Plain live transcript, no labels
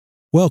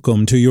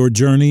Welcome to your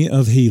journey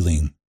of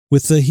healing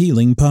with the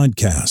Healing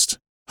Podcast,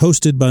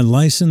 hosted by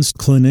licensed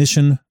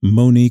clinician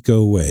Monique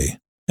Owe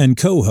and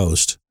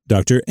co-host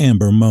Dr.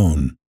 Amber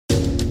Mohn.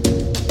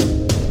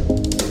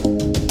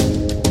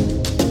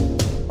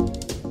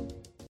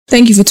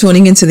 Thank you for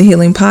tuning into the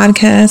Healing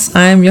Podcast.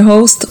 I am your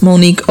host,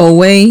 Monique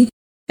Owe,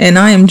 and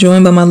I am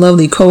joined by my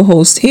lovely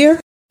co-host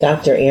here,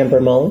 Dr. Amber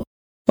Mohn.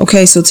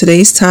 Okay, so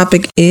today's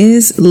topic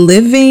is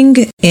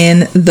living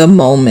in the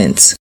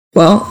moment.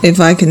 Well, if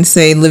I can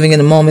say living in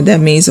the moment, that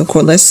means, of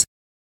course,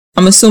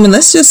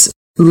 let's just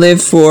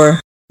live for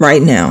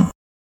right now.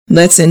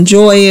 Let's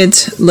enjoy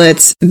it.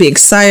 Let's be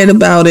excited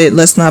about it.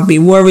 Let's not be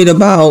worried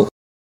about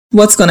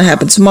what's going to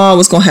happen tomorrow,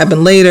 what's going to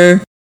happen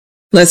later.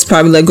 Let's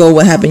probably let go of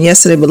what happened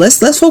yesterday, but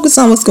let's focus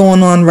on what's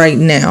going on right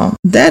now.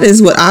 That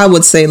is what I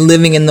would say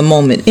living in the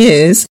moment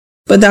is.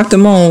 But Dr.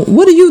 Mohn,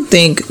 what do you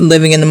think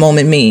living in the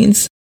moment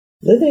means?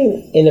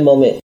 Living in the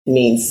moment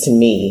means, to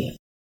me,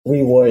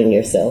 rewarding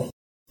yourself,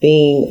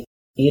 being,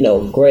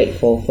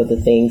 grateful for the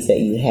things that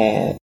you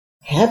have,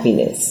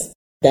 happiness.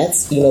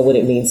 That's, what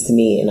it means to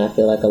me. And I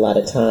feel like a lot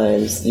of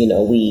times,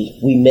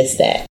 we miss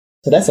that.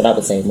 So that's what I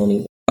would say,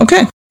 Monique.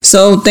 Okay.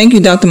 So thank you,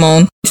 Dr.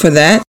 Mohn, for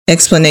that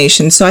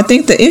explanation. So I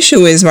think the issue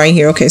is right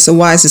here. Okay. So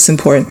why is this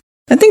important?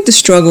 I think the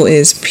struggle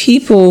is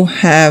people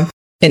have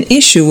an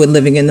issue with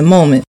living in the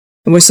moment.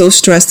 We're so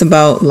stressed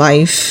about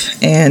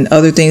life and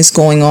other things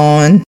going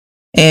on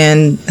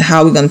and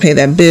how we're going to pay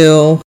that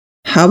bill,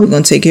 how we're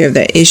going to take care of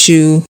that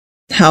issue,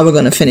 how we're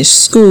going to finish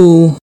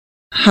school,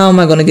 how am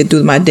I going to get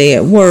through my day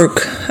at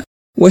work.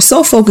 We're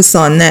so focused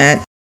on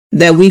that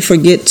we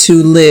forget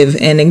to live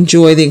and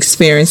enjoy the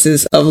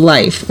experiences of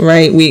life,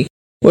 right?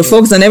 We're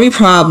focused on every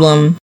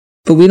problem,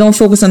 but we don't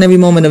focus on every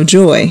moment of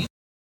joy,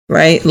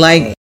 right?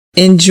 Like,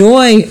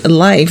 enjoy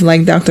life,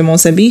 like Dr. Mohn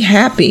said, be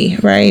happy,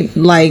 right?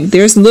 Like,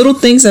 there's little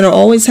things that are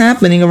always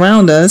happening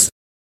around us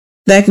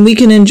that we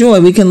can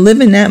enjoy. We can live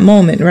in that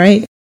moment,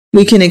 right?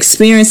 We can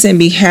experience it and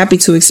be happy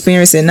to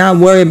experience it and not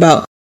worry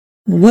about,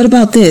 what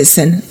about this?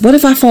 And what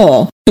if I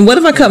fall? And what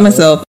if I cut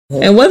myself?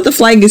 And what if the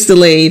flight gets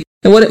delayed?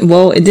 And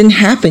it didn't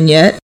happen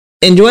yet.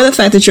 Enjoy the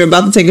fact that you're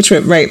about to take a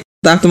trip, right?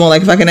 Dr. Mohn,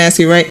 like if I can ask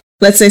you, right?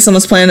 Let's say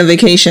someone's planning a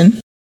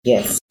vacation.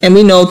 Yes. And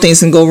we know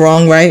things can go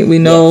wrong, right? We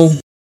know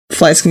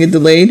flights can get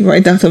delayed,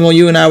 right? Dr. Mohn,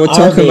 you and I were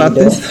talking about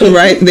this,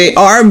 right? They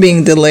are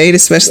being delayed,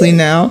 especially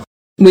now.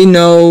 We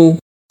know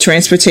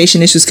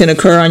transportation issues can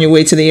occur on your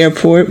way to the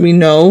airport. We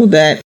know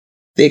that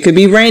it could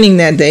be raining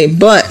that day,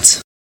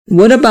 but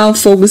what about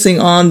focusing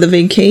on the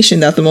vacation,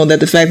 Dr. Mohn, that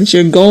the fact that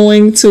you're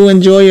going to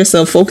enjoy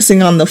yourself,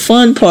 focusing on the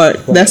fun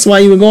part, that's why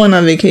you were going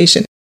on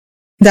vacation.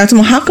 Dr.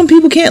 Mohn, how come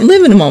people can't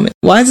live in the moment?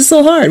 Why is it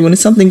so hard when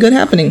it's something good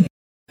happening?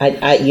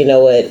 You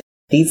know what?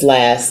 These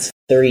last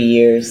 3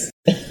 years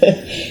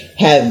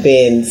have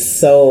been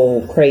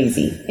so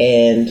crazy,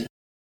 and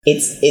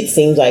it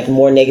seems like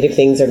more negative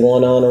things are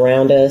going on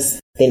around us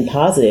than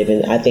positive.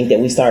 And I think that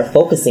we start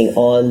focusing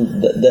on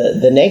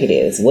the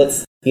negatives.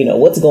 What's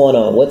going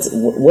on?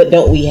 What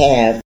don't we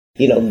have?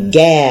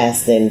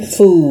 Gas and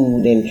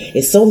food, and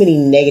it's so many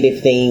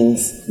negative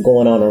things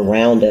going on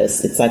around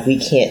us. It's like we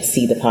can't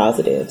see the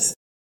positives.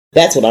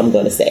 That's what I'm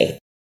going to say.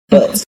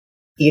 But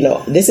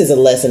this is a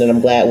lesson, and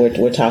I'm glad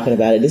we're talking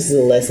about it. This is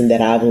a lesson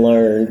that I've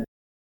learned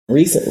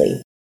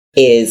recently,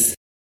 is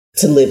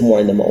to live more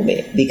in the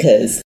moment.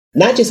 Because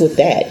not just with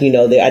that,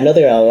 I know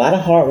there are a lot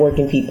of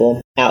hardworking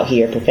people out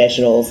here,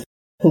 professionals,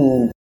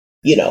 who,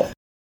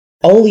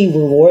 only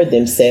reward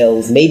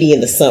themselves maybe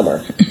in the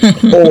summer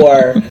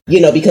or,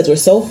 because we're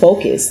so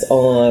focused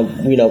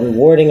on,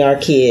 rewarding our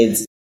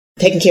kids,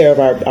 taking care of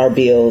our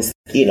bills,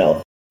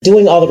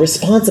 doing all the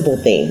responsible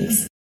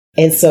things.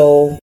 And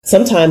so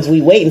sometimes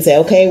we wait and say,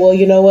 okay, well,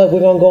 you know what?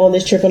 We're going to go on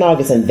this trip in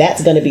August, and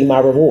that's going to be my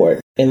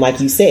reward. And like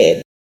you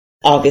said,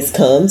 August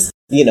comes,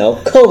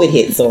 COVID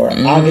hits, or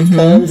August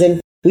comes and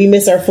we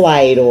miss our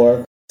flight,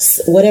 or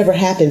whatever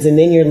happens. And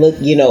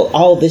then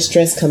all this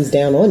stress comes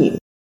down on you.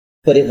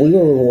 But if we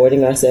were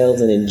rewarding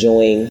ourselves and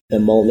enjoying the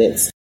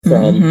moments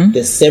from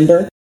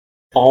December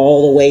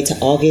all the way to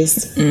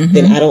August,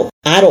 then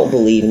I don't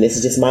believe, and this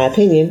is just my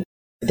opinion,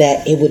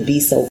 that it would be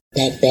so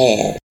that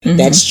bad,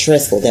 that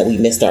stressful that we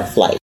missed our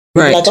flight.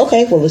 Right. Like,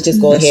 okay, well, let's just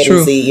go ahead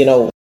and see,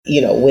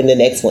 when the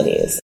next one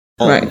is.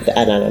 Right.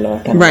 I don't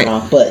know. I'm right.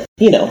 Off, but,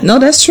 No,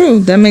 that's true.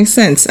 That makes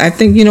sense. I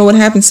think, what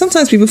happens?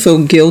 Sometimes people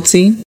feel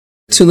guilty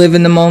to live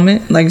in the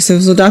moment. Like,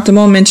 so Dr.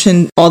 Mohn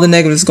mentioned all the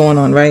negatives going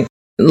on, right?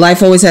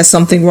 Life always has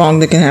something wrong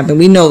that can happen.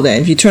 We know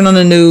that. If you turn on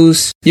the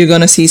news, you're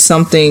going to see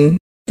something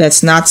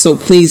that's not so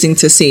pleasing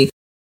to see.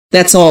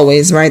 That's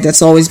always, right?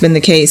 That's always been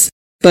the case.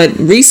 But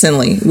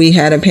recently we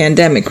had a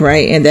pandemic,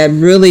 right? And that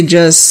really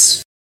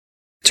just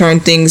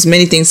turned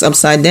many things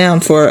upside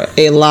down for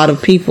a lot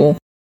of people.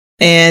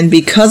 And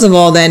because of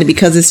all that, and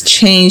because it's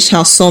changed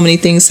how so many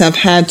things have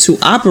had to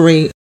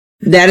operate,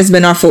 that has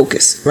been our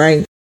focus,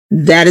 right?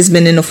 That has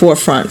been in the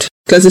forefront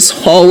because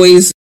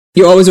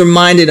you're always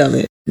reminded of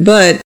it.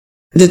 But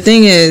the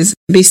thing is,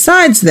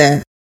 besides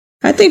that,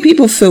 I think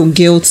people feel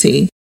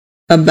guilty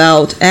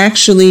about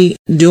actually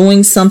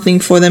doing something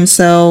for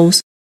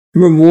themselves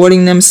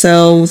rewarding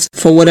themselves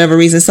for whatever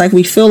reason. It's like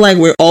we feel like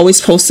we're always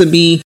supposed to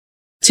be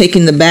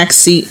taking the back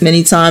seat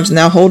many times.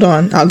 Now, hold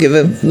on. I'll give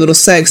a little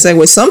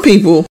segue. Some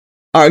people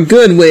are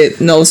good with,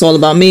 no, it's all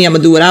about me. I'm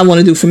going to do what I want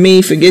to do for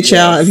me. Forget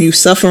y'all. If you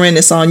suffering,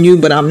 it's on you,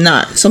 but I'm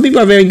not. Some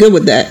people are very good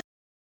with that,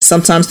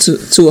 sometimes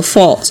to a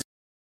fault.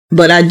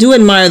 But I do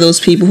admire those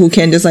people who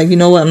can just like, you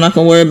know what, I'm not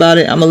going to worry about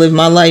it. I'm going to live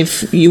my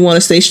life. You want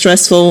to stay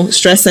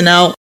stressing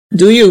out,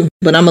 do you?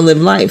 But I'm going to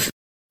live life.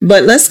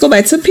 But let's go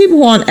back to people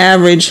who on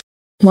average,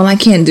 well, I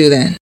can't do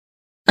that.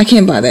 I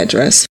can't buy that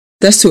dress.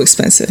 That's too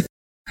expensive.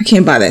 I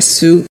can't buy that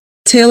suit.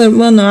 Tailor,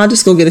 well, no, I'll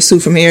just go get a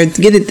suit from here.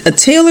 Get it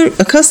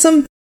a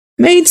custom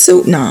made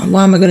suit? Nah,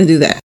 why am I going to do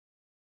that?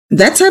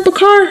 That type of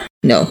car?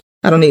 No,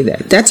 I don't need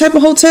that. That type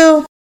of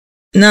hotel?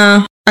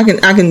 Nah, I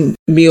can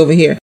be over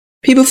here.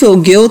 People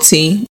feel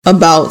guilty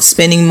about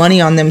spending money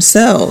on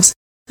themselves.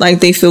 Like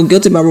they feel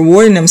guilty about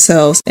rewarding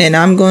themselves. And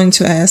I'm going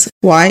to ask,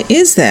 why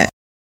is that?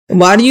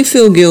 Why do you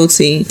feel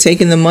guilty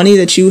taking the money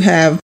that you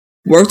have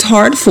worked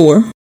hard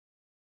for,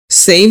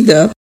 saved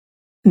up?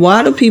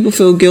 Why do people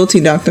feel guilty,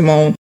 Dr.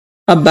 Mohn,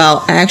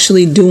 about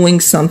actually doing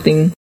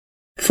something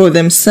for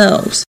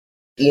themselves?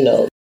 You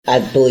know, I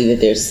believe that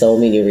there's so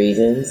many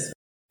reasons,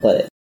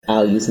 but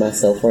I'll use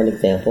myself for an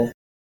example.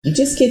 You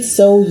just get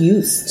so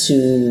used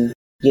to,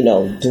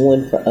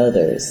 doing for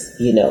others,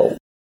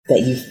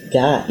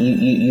 that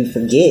you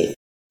forget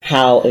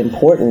how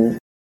important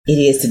it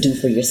is to do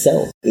for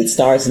yourself. It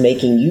starts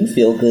making you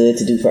feel good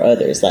to do for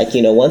others. Like,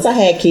 once I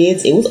had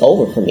kids, it was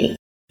over for me.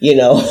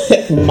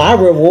 My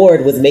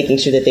reward was making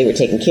sure that they were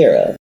taken care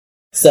of.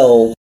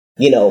 So,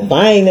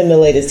 buying them the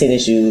latest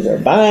tennis shoes or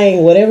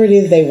buying whatever it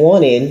is they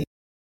wanted,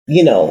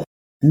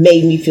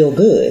 made me feel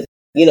good.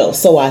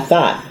 So I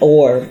thought,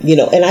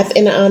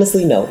 and I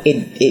honestly know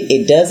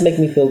it does make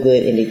me feel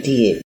good, and it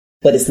did,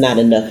 but it's not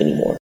enough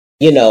anymore.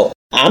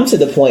 I'm to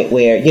the point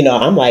where,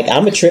 I'm like,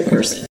 I'm a trip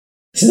person.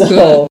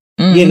 So,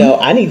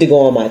 I need to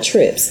go on my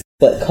trips,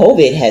 but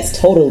COVID has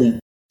totally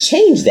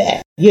changed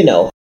that,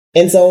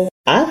 and so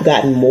I've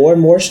gotten more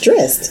and more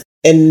stressed,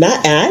 and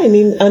I didn't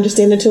even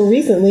understand until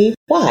recently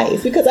why.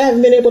 It's because I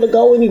haven't been able to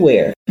go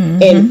anywhere.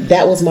 And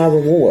that was my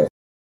reward.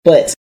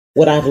 But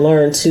what I've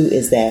learned too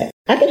is that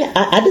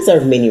I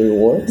deserve many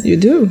rewards. You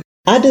do.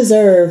 I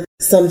deserve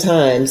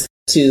sometimes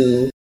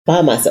to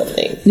buy myself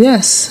things.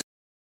 Yes.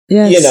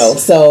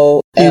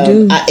 So you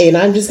do. And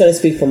I'm just going to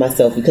speak for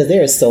myself because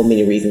there are so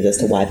many reasons as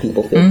to why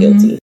people feel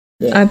guilty.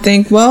 Yeah. I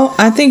think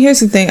here's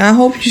the thing. I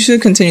hope you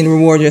should continue to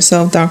reward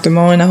yourself, Dr.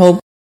 Mohn. I hope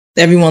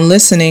everyone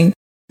listening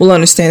will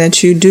understand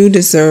that you do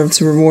deserve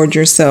to reward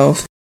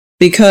yourself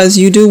because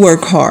you do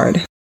work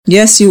hard.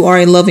 Yes, you are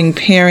a loving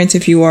parent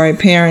if you are a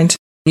parent.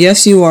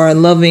 Yes, you are a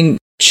loving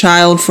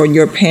child for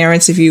your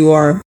parents if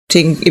you're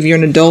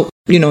an adult,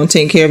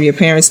 taking care of your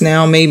parents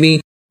now,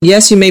 maybe.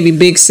 Yes, you may be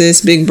big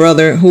sis, big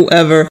brother,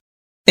 whoever,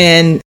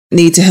 and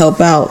need to help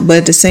out. But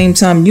at the same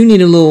time, you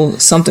need a little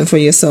something for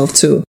yourself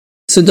too.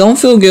 So don't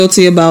feel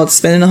guilty about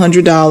spending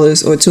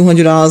 $100 or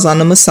 $200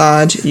 on a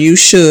massage. You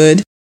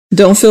should.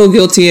 Don't feel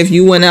guilty if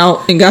you went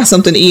out and got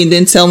something to eat and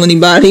didn't tell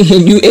anybody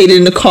and you ate it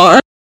in the car,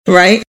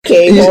 right?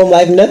 Came home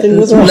like nothing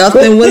was wrong.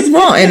 Nothing was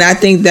wrong. And I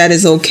think that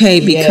is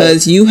okay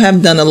because you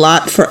have done a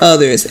lot for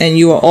others and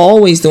you are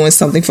always doing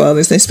something for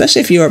others.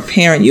 Especially if you're a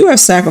parent, you have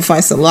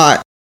sacrificed a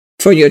lot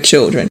for your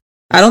children.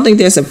 I don't think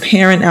there's a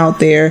parent out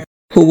there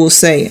who will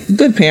say,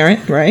 good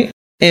parent, right?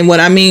 And what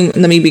I mean,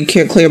 let me be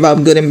clear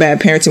about good and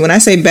bad parenting. When I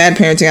say bad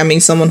parenting, I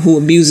mean someone who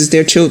abuses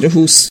their children,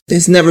 who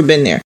has never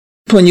been there.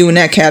 Putting you in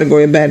that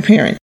category of bad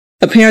parent.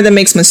 A parent that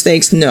makes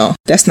mistakes, no,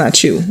 that's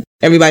not you.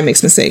 Everybody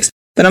makes mistakes.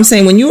 But I'm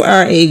saying when you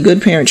are a good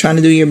parent trying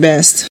to do your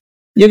best,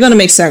 you're going to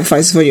make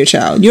sacrifices for your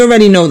child. You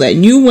already know that.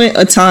 You went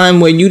a time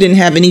where you didn't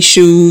have any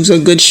shoes or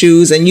good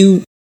shoes and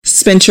you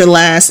spent your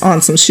last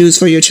on some shoes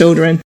for your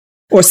children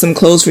or some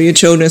clothes for your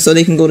children so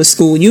they can go to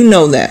school. You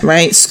know that,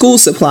 right? School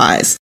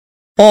supplies,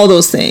 all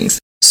those things.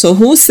 So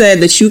who said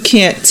that you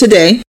can't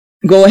today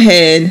go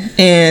ahead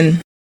and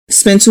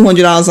spend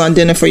 $200 on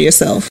dinner for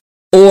yourself?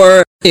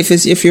 Or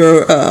if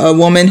you're a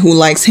woman who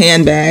likes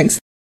handbags,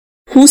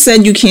 who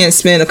said you can't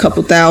spend a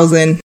couple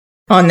 $1,000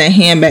 on that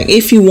handbag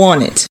if you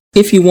want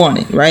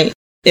it, right?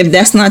 If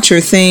that's not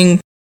your thing,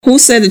 who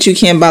said that you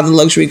can't buy the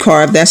luxury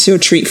car if that's your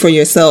treat for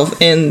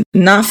yourself and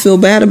not feel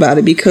bad about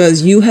it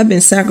because you have been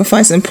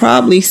sacrificing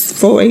probably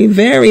for a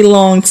very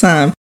long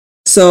time.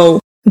 So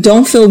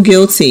don't feel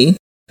guilty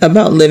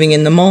about living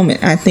in the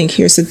moment. I think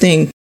here's the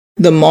thing,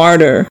 the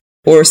martyr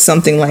or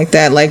something like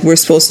that, like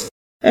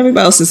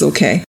everybody else is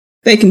okay.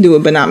 They can do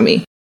it, but not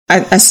me.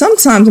 I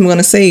sometimes I'm going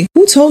to say,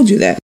 who told you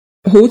that?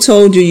 Who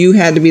told you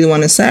had to be the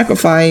one to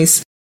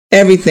sacrifice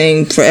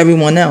everything for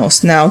everyone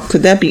else? Now,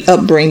 could that be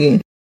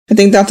upbringing? I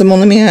think, Dr.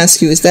 Mohn, let me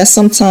ask you, is that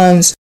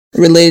sometimes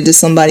related to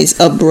somebody's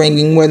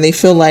upbringing where they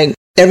feel like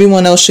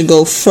everyone else should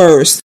go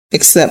first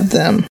except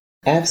them?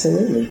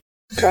 Absolutely.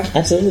 Okay.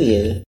 Absolutely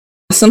is.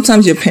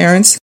 Sometimes your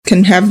parents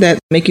can have that,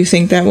 make you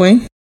think that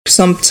way.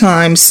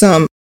 Sometimes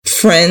some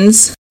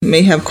friends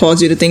may have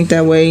caused you to think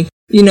that way.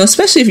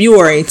 Especially if you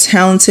are a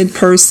talented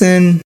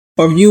person,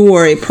 or if you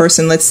were a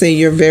person, let's say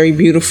you're very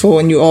beautiful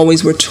and you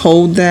always were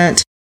told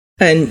that,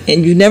 and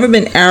you've never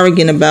been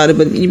arrogant about it,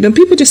 but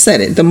people just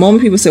said it. The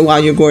moment people say, wow,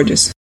 you're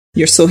gorgeous,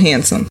 you're so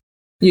handsome,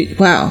 you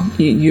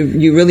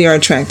really are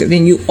attractive,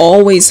 and you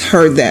always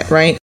heard that,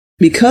 right?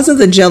 Because of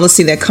the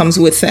jealousy that comes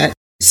with that,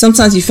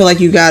 sometimes you feel like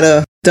you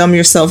gotta dumb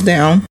yourself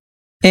down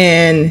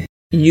and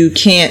you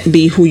can't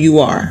be who you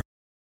are.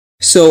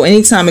 So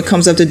anytime it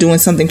comes up to doing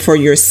something for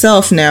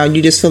yourself now,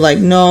 you just feel like,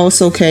 no,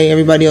 it's okay,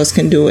 everybody else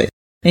can do it.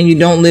 And you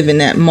don't live in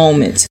that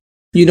moment.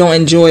 You don't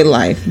enjoy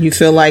life. You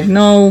feel like,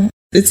 no,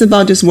 it's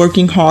about just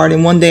working hard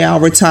and one day I'll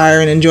retire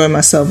and enjoy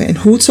myself. And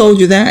who told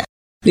you that?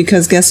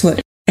 Because guess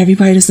what?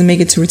 Everybody doesn't make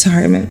it to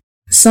retirement.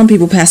 Some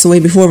people pass away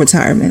before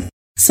retirement.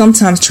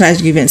 Sometimes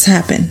tragic events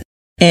happen.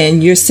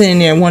 And you're sitting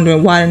there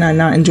wondering, why did I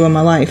not enjoy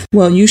my life?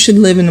 Well, you should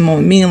live in the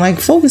moment, meaning like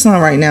focus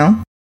on right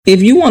now.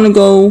 If you want to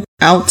go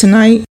out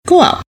tonight,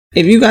 go out.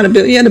 If you got a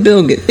bill, the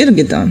bill it'll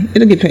get done.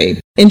 It'll get paid.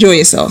 Enjoy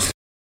yourself.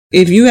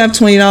 If you have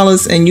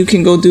 $20 and you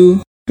can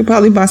could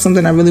probably buy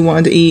something I really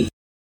wanted to eat,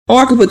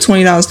 or I could put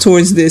 $20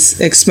 towards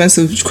this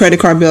expensive credit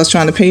card bill I was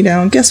trying to pay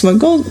down. Guess what?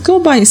 Go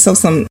buy yourself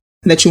something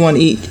that you want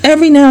to eat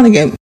every now and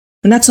again.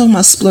 We're not talking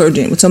about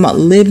splurging. We're talking about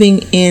living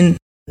in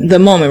the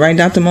moment, right,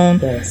 Dr. Mohn?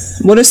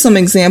 Yes. What are some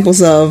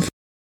examples of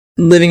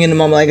living in the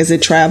moment? Like, is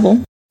it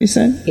travel, you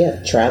said?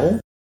 Yeah,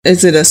 travel.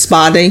 Is it a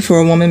spa day for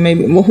a woman,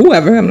 maybe? Well,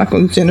 whoever. I'm not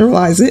going to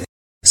generalize it.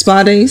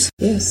 Spa days?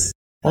 Yes.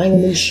 Buying a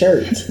new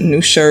shirt.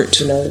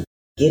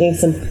 Getting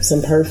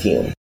some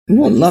perfume.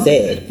 Ooh, like love you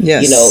said. It.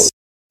 Yes.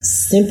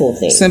 Simple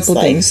things. Simple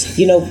things.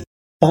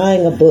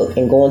 Buying a book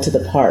and going to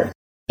the park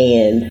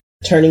and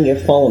turning your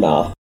phone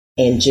off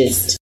and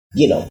just,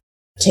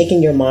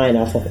 taking your mind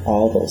off of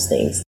all those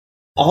things.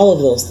 All of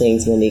those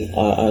things, Monique,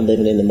 are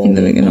living in the moment.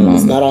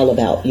 It's not all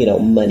about,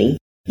 money.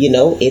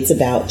 It's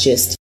about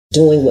just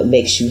doing what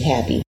makes you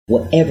happy,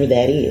 whatever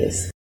that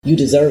is. You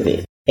deserve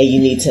it. And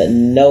you need to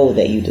know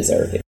that you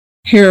deserve it.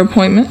 Hair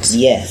appointments.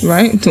 Yes.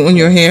 Right? Doing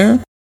your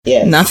hair.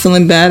 Yes. Not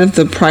feeling bad if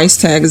the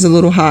price tag is a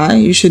little high.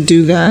 You should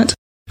do that.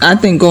 I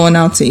think going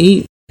out to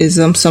eat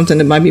is something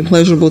that might be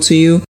pleasurable to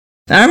you.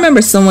 I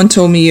remember someone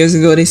told me years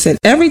ago, they said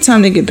every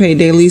time they get paid,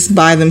 they at least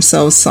buy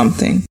themselves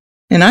something.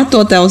 And I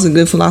thought that was a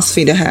good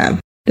philosophy to have.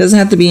 It doesn't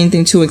have to be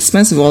anything too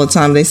expensive all the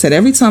time. They said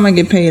every time I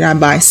get paid, I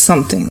buy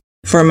something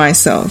for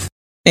myself.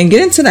 And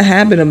get into the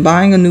habit of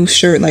buying a new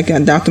shirt, like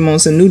Dr. Mohn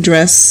said, new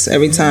dress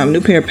every time,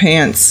 new pair of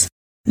pants,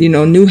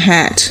 new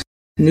hat,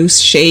 new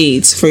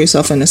shades for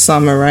yourself in the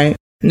summer, right?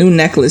 New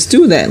necklace.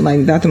 Do that.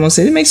 Like Dr. Mohn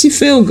said, it makes you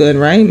feel good,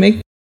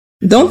 right?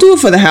 Don't do it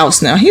for the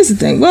house now. Here's the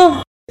thing.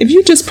 Well, if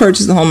you just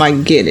purchase the home, I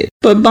get it.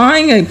 But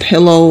buying a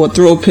pillow, a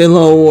throw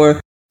pillow, or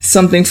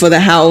something for the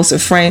house, a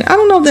frame, I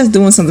don't know if that's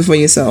doing something for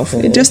yourself.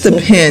 It just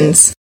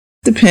depends.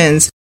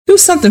 Do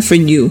something for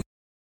you.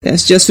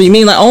 That's just for you.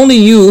 Mean like only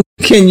you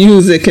can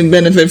use it, can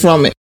benefit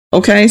from it.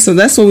 Okay? So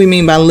that's what we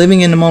mean by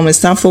living in the moment.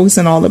 Stop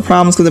focusing on all the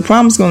problems, because the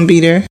problems going to be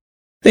there.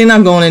 They're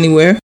not going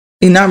anywhere.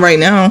 And not right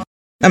now.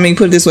 I mean,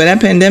 put it this way,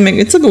 that pandemic,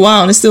 it took a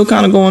while and it's still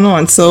kind of going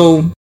on.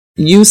 So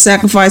you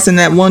sacrificing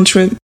that one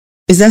trip,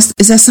 is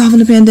that solving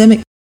the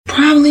pandemic?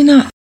 Probably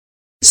not.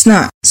 It's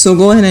not. So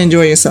go ahead and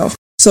enjoy yourself.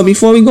 So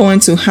before we go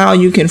into how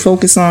you can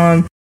focus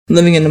on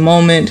living in the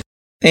moment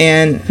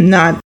and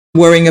not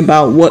worrying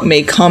about what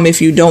may come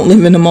if you don't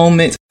live in the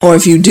moment, or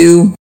if you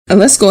do,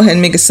 let's go ahead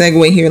and make a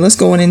segue here. Let's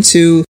go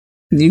into,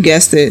 you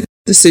guessed it,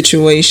 the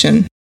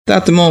situation.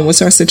 Dr. Mohn,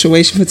 what's our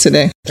situation for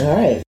today? All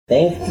right.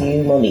 Thank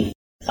you, Monique.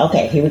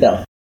 Okay, here we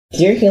go.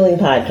 Dear Healing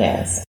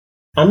Podcast.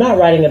 I'm not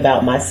writing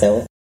about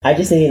myself. I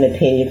just need an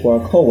opinion for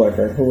a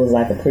coworker who was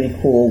like a pretty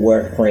cool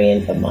work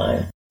friend of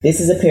mine. This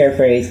is a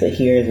paraphrase, but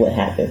here's what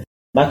happened.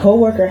 My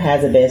coworker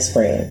has a best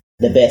friend.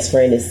 The best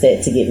friend is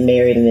set to get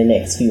married in the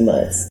next few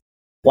months.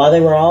 While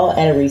they were all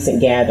at a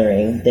recent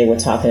gathering, they were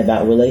talking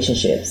about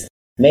relationships.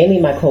 Mainly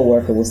my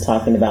coworker was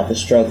talking about the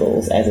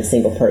struggles as a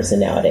single person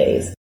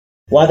nowadays.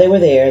 While they were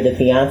there, the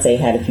fiancé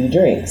had a few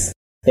drinks.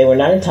 They were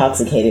not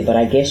intoxicated, but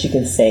I guess you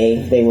can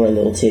say they were a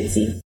little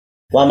tipsy.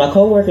 While my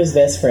coworker's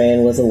best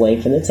friend was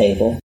away from the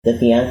table, the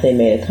fiancé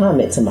made a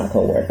comment to my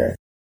coworker.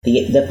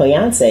 The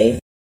fiancé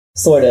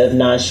sort of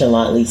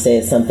nonchalantly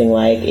said something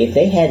like, if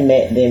they had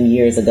met them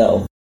years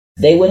ago,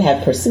 they would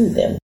have pursued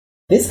them.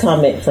 This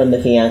comment from the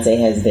fiancé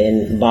has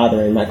been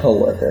bothering my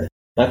coworker.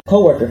 My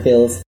coworker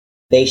feels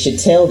they should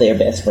tell their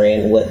best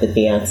friend what the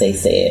fiancé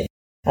said.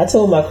 I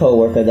told my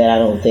coworker that I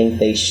don't think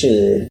they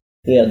should,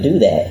 do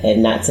that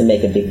and not to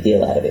make a big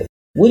deal out of it.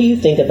 What do you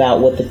think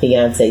about what the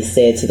fiancé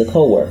said to the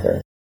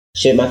coworker?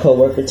 Should my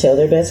coworker tell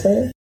their best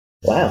friend?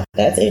 Wow,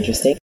 that's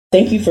interesting.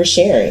 Thank you for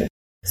sharing.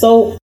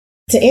 So,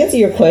 to answer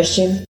your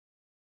question,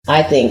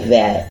 I think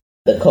that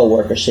the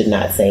coworker should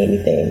not say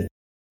anything.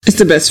 It's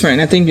the best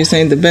friend. I think you're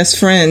saying the best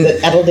friend.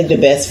 I don't think the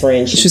best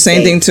friend should say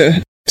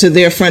anything to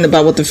their friend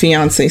about what the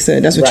fiancé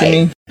said. That's what you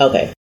mean?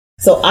 Okay.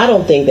 So I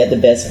don't think that the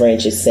best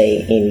friend should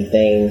say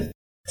anything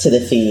to the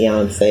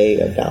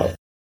fiancé about.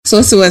 So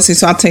let's see.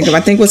 So I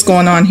think what's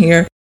going on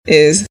here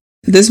is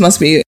this must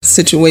be a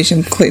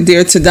situation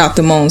dear to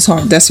Dr. Mohn's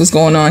heart. That's what's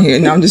going on here.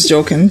 No, I'm just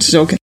joking.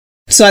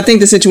 So I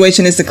think the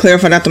situation is, to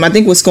clarify, Dr. I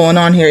think what's going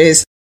on here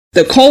is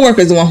the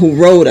coworker is the one who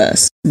wrote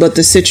us, but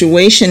the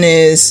situation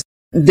is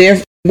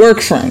their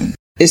work friend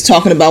is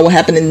talking about what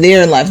happened in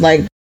their life.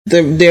 Like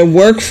their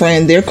work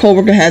friend, their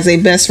coworker has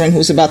a best friend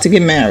who's about to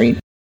get married,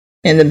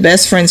 and the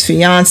best friend's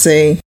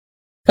fiance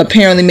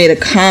apparently made a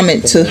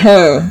comment to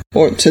her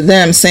or to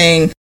them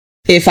saying,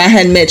 if I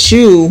had met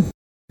you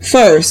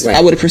first,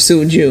 I would have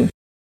pursued you.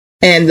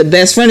 And the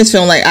best friend is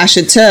feeling like, I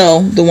should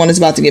tell the one that's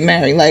about to get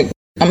married. Like,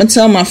 I'm going to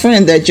tell my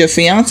friend that your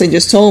fiance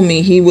just told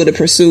me he would have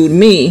pursued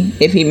me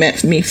if he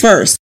met me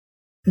first.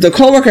 The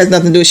coworker has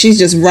nothing to do with it. She's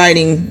just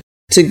writing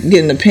to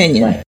get an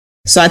opinion. Right.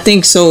 So I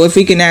think, so if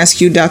we can ask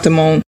you, Dr.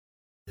 Mohn,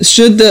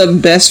 should the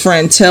best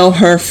friend tell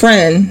her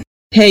friend,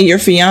 hey, your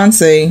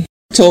fiance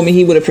told me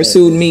he would have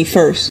pursued me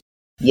first?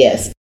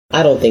 Yes.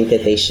 I don't think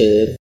that they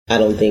should. I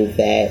don't think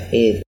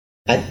that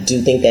I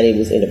do think that it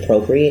was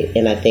inappropriate.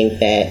 And I think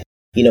that,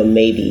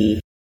 maybe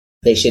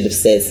they should have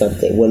said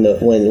something when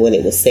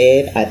it was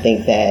said. I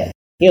think that,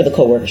 the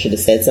coworker should have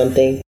said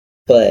something,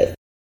 but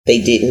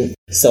they didn't.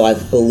 So I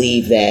don't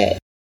believe that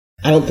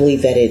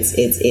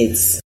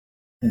it's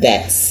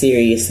that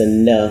serious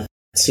enough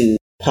to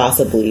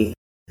possibly,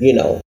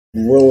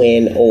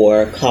 ruin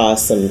or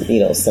cause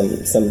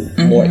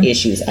some more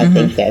issues. I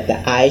think that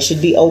the eyes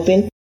should be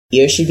open,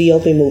 ears should be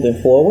open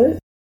moving forward.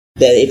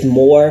 That if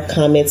more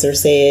comments are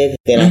said,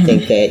 then I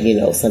think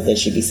that, something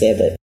should be said.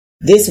 But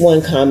this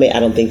one comment, I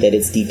don't think that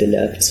it's deep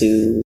enough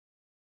to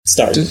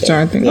start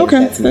thinking. Yeah,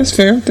 okay, that's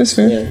fair. That's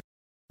fair. Yeah.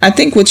 I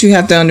think what you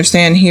have to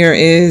understand here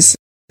is,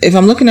 if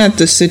I'm looking at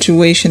the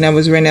situation that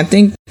was written, I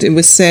think it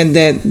was said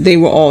that they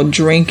were all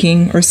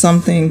drinking or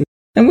something.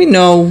 And we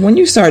know when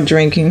you start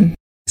drinking,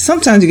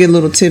 sometimes you get a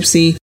little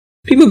tipsy.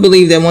 People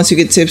believe that once you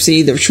get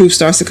tipsy, the truth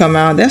starts to come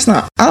out.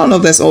 I don't know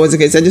if that's always the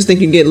case. I just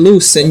think you get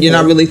loose and you're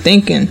not really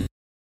thinking.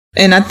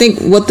 And I think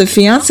what the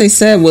fiance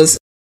said was,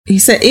 he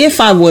said,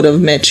 if I would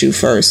have met you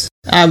first,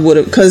 I would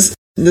have, because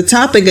the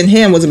topic in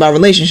him was about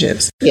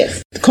relationships.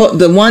 Yes.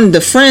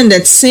 The friend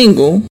that's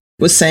single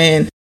was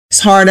saying, it's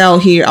hard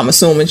out here. I'm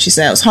assuming she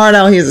said, it's hard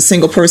out here as a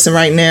single person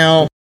right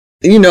now.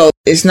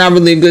 It's not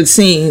really a good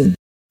scene.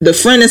 The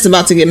friend that's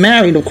about to get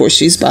married, of course,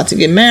 she's about to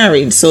get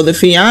married. So the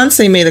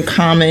fiance made a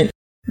comment,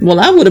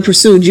 well, I would have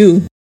pursued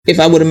you if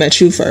I would have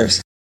met you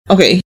first.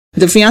 Okay.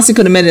 The fiance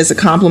could have meant it as a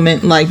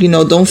compliment, like,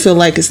 don't feel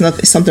like it's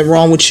something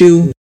wrong with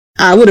you.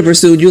 I would have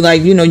pursued you,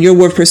 like, you're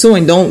worth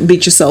pursuing. Don't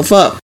beat yourself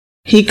up.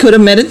 He could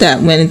have went it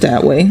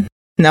that way.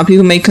 Now,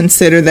 people may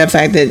consider that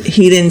fact that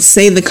he didn't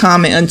say the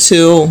comment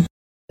until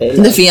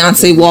the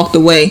fiance walked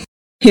away.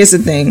 Here's the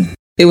thing.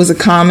 It was a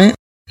comment.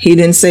 He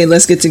didn't say,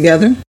 let's get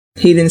together.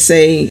 He didn't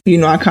say,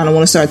 I kind of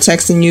want to start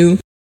texting you.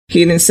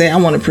 He didn't say, I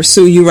want to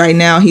pursue you right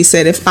now. He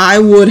said, if I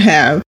would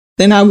have,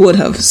 then I would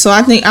have. So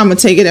I think I'm going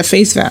to take it at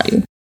face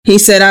value. He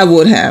said, I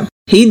would have.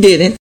 He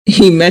didn't.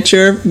 He met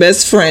your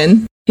best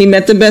friend. He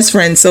met the best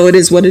friend. So it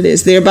is what it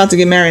is. They're about to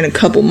get married in a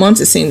couple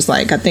months, it seems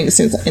like. I think it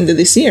seems like end of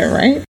this year,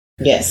 right?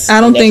 Yes. I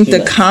don't think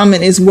the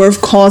comment is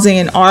worth causing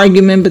an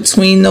argument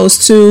between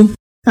those two.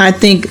 I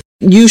think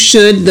you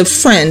should, the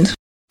friend,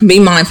 be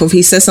mindful. If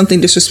he says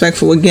something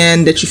disrespectful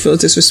again, that you feel is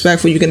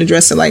disrespectful, you can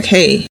address it like,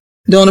 hey,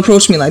 don't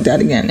approach me like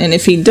that again. And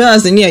if he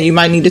does, then yeah, you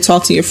might need to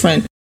talk to your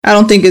friend. I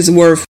don't think it's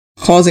worth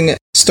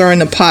stirring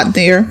the pot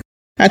there.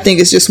 I think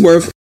it's just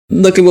worth,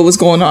 look at what was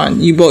going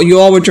on. You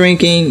all were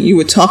drinking. You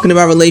were talking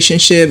about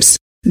relationships.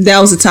 That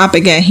was the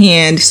topic at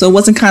hand. So it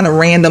wasn't kind of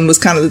random. It was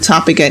kind of the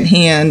topic at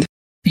hand.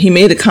 He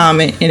made a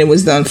comment and it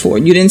was done for.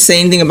 You didn't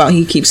say anything about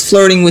he keeps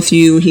flirting with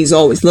you. He's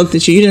always looked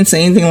at you. You didn't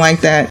say anything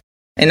like that.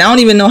 And I don't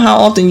even know how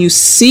often you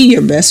see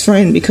your best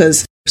friend,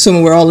 because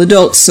assuming we're all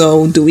adults.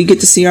 So do we get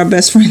to see our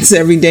best friends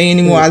every day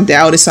anymore? I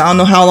doubt it. So I don't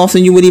know how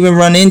often you would even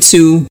run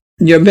into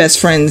your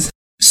best friend's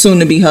soon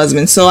to be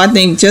husband. So I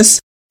think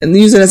just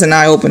use it as an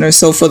eye opener.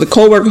 So for the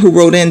coworker who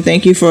wrote in,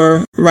 thank you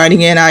for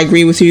writing in. I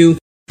agree with you.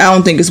 I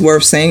don't think it's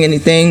worth saying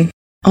anything.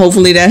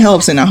 Hopefully that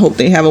helps, and I hope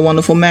they have a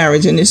wonderful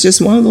marriage. And it's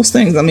just one of those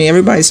things. I mean,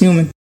 everybody's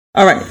human.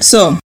 All right.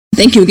 So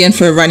thank you again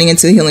for writing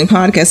into the Healing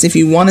Podcast. If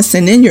you want to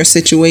send in your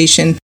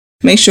situation,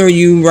 make sure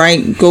you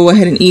go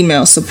ahead and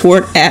email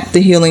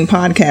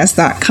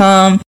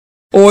support@thehealingpodcast.com,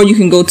 or you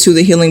can go to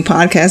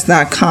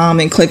thehealingpodcast.com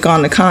and click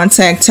on the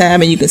contact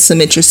tab, and you can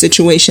submit your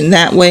situation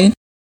that way.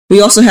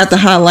 We also have to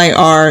highlight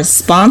our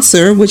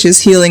sponsor, which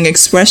is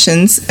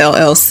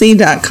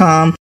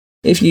healingexpressionsllc.com.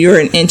 If you're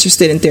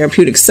interested in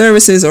therapeutic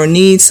services or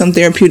need some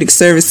therapeutic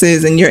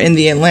services and you're in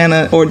the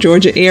Atlanta or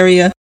Georgia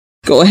area,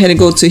 go ahead and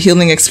go to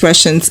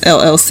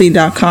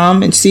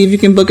healingexpressionsllc.com and see if you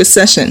can book a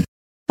session.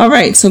 All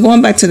right, so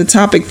going back to the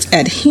topic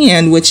at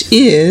hand, which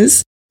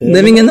is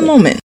living in the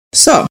moment.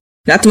 So,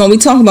 Dr. Mohn, we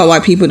talk about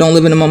why people don't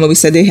live in the moment. We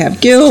said they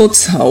have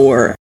guilt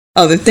or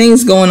other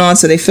things going on,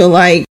 so they feel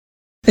like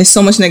there's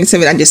so much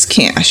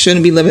negativity, I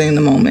shouldn't be living in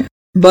the moment.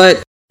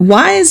 But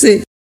why is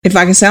it, if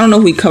I can say, I don't know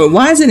if we covered,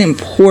 why is it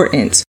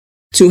important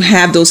to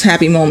have those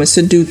happy moments,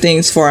 to do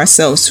things for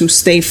ourselves, to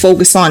stay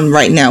focused on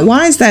right now?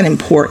 Why is that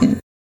important?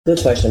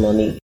 Good question,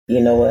 Monique.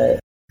 You know what?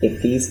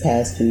 If these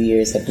past few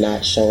years have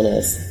not shown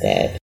us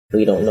that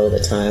we don't know the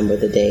time or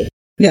the day,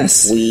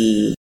 Yes.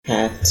 We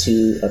have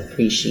to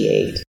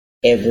appreciate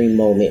every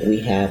moment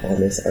we have on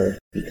this earth,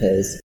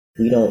 because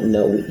we don't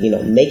know,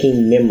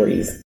 making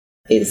memories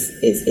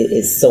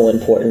is so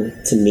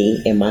important to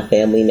me and my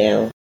family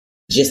now,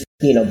 just,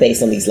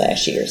 based on these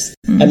last years.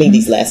 Mm-hmm. I mean,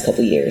 these last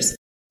couple years,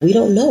 we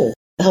don't know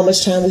how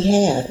much time we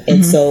have.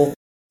 And so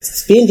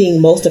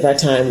spending most of our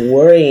time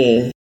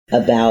worrying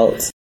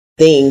about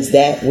things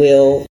that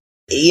will,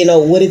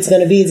 what it's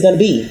going to be is going to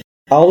be.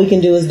 All we can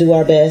do is do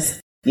our best,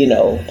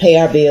 pay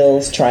our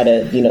bills, try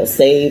to,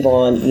 save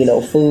on,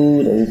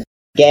 food and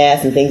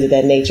gas and things of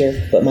that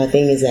nature. But my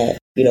thing is that,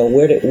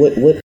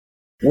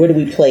 where do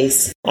we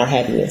place our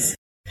happiness?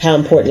 How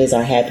important is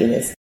our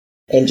happiness?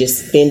 And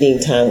just spending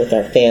time with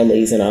our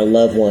families and our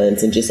loved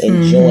ones and just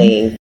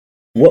enjoying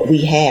what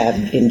we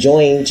have,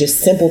 enjoying just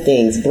simple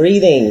things,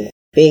 breathing,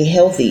 being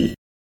healthy,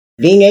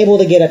 being able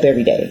to get up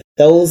every day.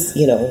 Those,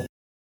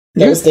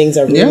 those things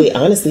are really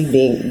honestly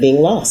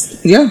being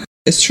lost. Yeah,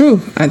 it's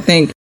true. I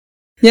think,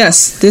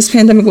 yes, this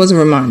pandemic was a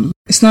reminder.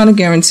 It's not a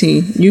guarantee.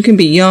 You can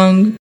be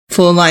young,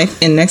 full of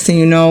life, and next thing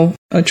you know,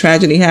 a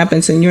tragedy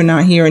happens and you're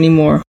not here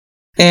anymore.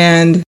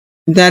 And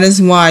that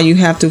is why you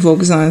have to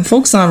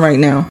focus on right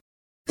now.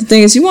 The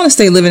thing is, you want to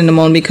stay living in the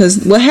moment,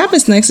 because what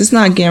happens next is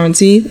not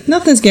guaranteed.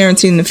 Nothing's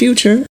guaranteed in the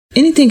future.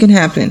 Anything can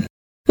happen,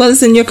 whether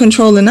it's in your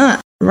control or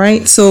not,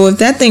 right? So if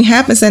that thing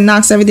happens that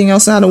knocks everything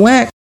else out of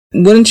whack,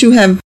 wouldn't you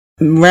have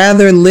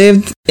rather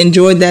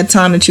enjoyed that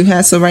time that you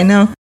had? So right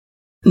now,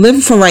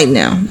 live for right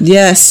now.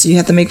 Yes, you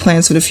have to make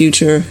plans for the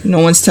future. No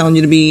one's telling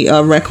you to be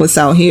reckless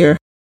out here.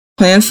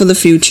 Plan for the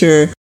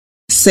future.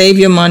 Save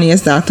your money,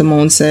 as Dr.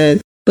 Mohn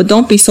said, but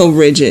don't be so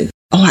rigid.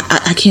 Oh,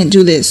 I can't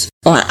do this.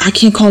 Or I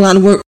can't call out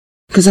of work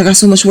because I got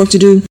so much work to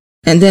do.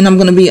 And then I'm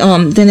going to be,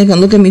 then they're going to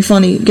look at me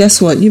funny.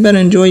 Guess what? You better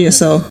enjoy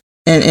yourself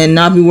and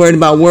not be worried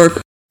about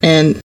work,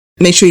 and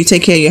make sure you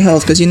take care of your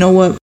health, because you know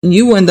what?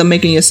 You will end up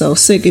making yourself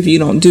sick if you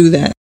don't do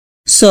that.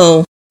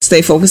 So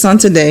stay focused on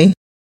today.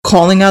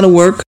 Calling out of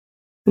work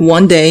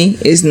one day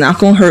is not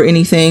going to hurt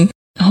anything.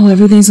 Oh,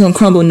 everything's going to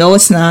crumble. No,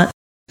 it's not.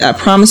 I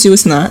promise you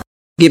it's not.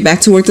 Get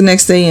back to work the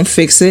next day and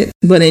fix it.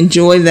 But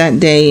enjoy that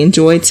day.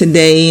 Enjoy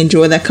today.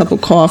 Enjoy that cup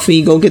of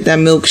coffee. Go get that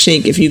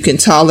milkshake if you can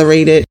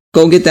tolerate it.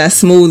 Go get that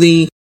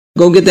smoothie.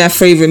 Go get that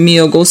favorite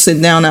meal. Go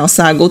sit down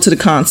outside. Go to the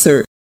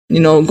concert.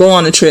 Go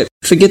on a trip.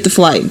 Forget the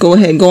flight. Go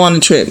ahead. Go on a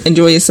trip.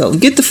 Enjoy yourself.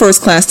 Get the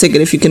first class ticket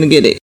if you can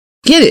get it.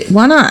 Get it.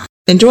 Why not?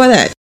 Enjoy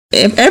that.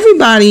 If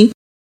everybody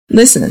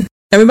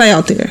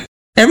out there,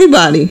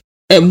 everybody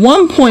at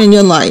one point in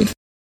your life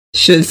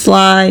should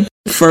fly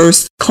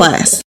first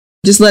class.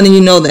 Just letting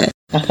you know that.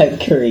 I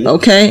agree.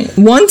 Okay?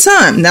 One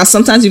time. Now,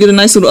 sometimes you get a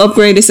nice little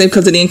upgrade. They say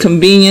because of the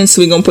inconvenience,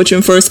 we're going to put you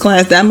in first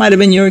class. That might have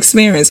been your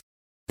experience.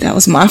 That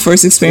was my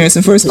first experience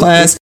in first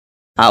class.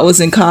 I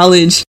was in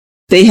college.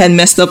 They had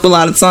messed up a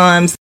lot of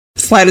times.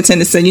 The flight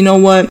attendant said, you know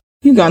what?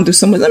 You've gone through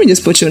so much. Let me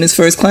just put you in this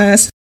first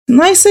class.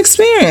 Nice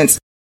experience.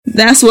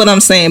 That's what I'm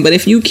saying. But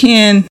if you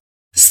can,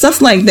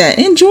 stuff like that,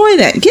 enjoy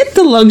that. Get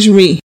the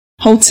luxury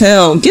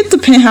hotel. Get the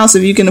penthouse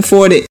if you can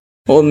afford it.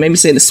 Or maybe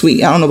say the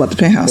suite. I don't know about the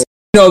penthouse.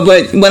 But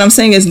what I'm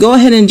saying is go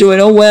ahead and enjoy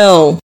it. Oh,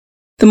 well,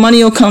 the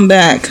money will come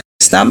back.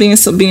 Stop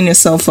beating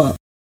yourself up.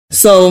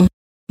 So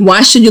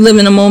why should you live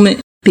in a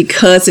moment?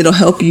 Because it'll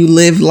help you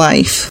live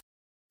life,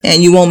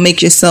 and you won't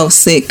make yourself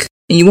sick,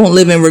 and you won't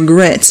live in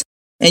regret,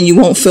 and you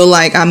won't feel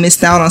like I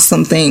missed out on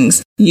some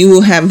things. You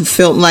will have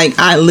felt like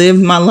I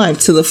lived my life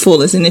to the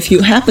fullest. And if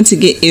you happen to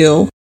get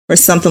ill or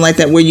something like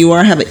that, where you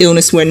have an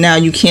illness where now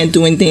you can't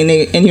do anything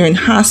and you're in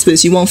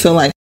hospice, you won't feel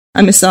like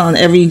I missed out on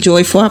every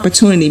joyful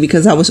opportunity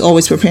because I was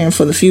always preparing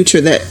for the future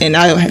and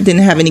I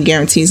didn't have any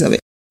guarantees of it.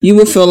 You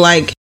will feel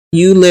like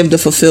you lived a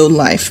fulfilled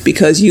life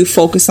because you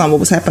focus on what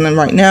was happening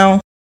right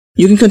now.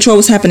 You can control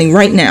what's happening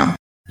right now.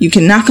 You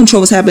cannot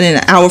control what's happening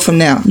an hour from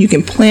now. You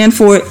can plan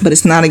for it, but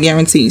it's not a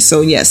guarantee.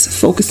 So yes,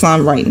 focus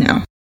on right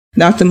now.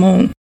 Dr.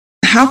 Mohn,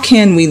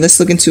 let's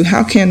look into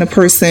how can a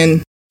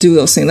person do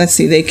those things? Let's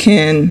see, they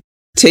can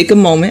take a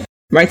moment,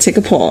 right? Take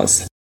a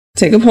pause,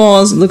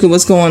 look at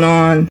what's going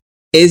on.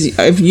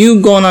 If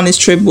you going on this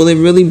trip, will it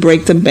really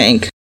break the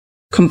bank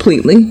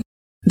completely?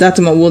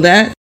 Dr. Mohn, will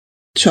that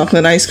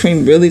chocolate ice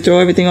cream really throw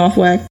everything off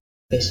whack?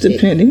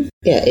 Depending.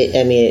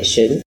 It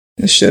shouldn't.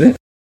 It shouldn't.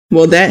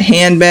 Will that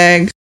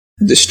handbag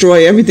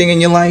destroy everything in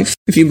your life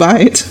if you buy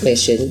it? It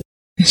shouldn't.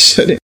 It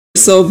shouldn't.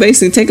 So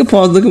basically, take a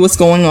pause, look at what's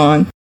going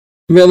on.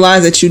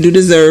 Realize that you do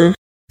deserve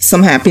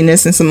some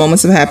happiness and some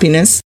moments of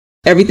happiness.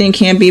 Everything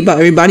can't be about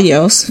everybody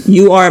else.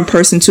 You are a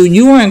person too.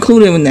 You are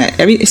included in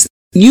that.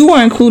 You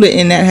are included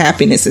in that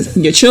happiness.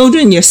 Your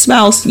children, your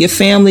spouse, your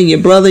family,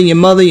 your brother, your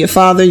mother, your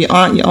father, your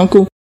aunt, your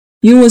uncle.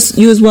 You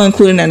as well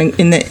including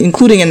in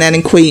that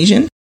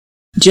equation.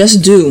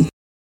 Just do.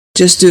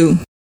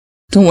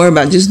 Don't worry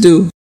about it. Just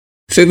do.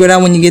 Figure it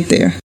out when you get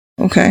there.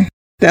 Okay?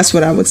 That's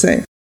what I would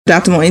say.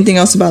 Dr. Mohn, anything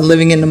else about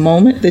living in the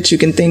moment that you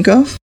can think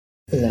of?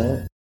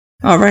 No.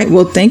 All right.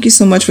 Well, thank you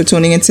so much for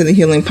tuning into the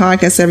Healing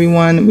Podcast,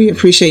 everyone. We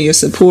appreciate your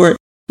support.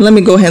 Let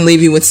me go ahead and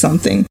leave you with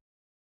something.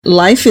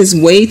 Life is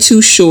way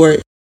too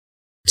short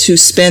to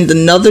spend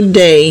another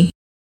day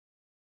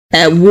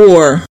at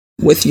war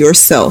with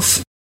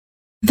yourself.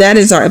 That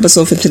is our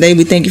episode for today.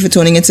 We thank you for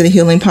tuning into the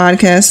Healing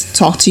Podcast.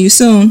 Talk to you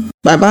soon.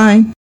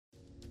 Bye-bye.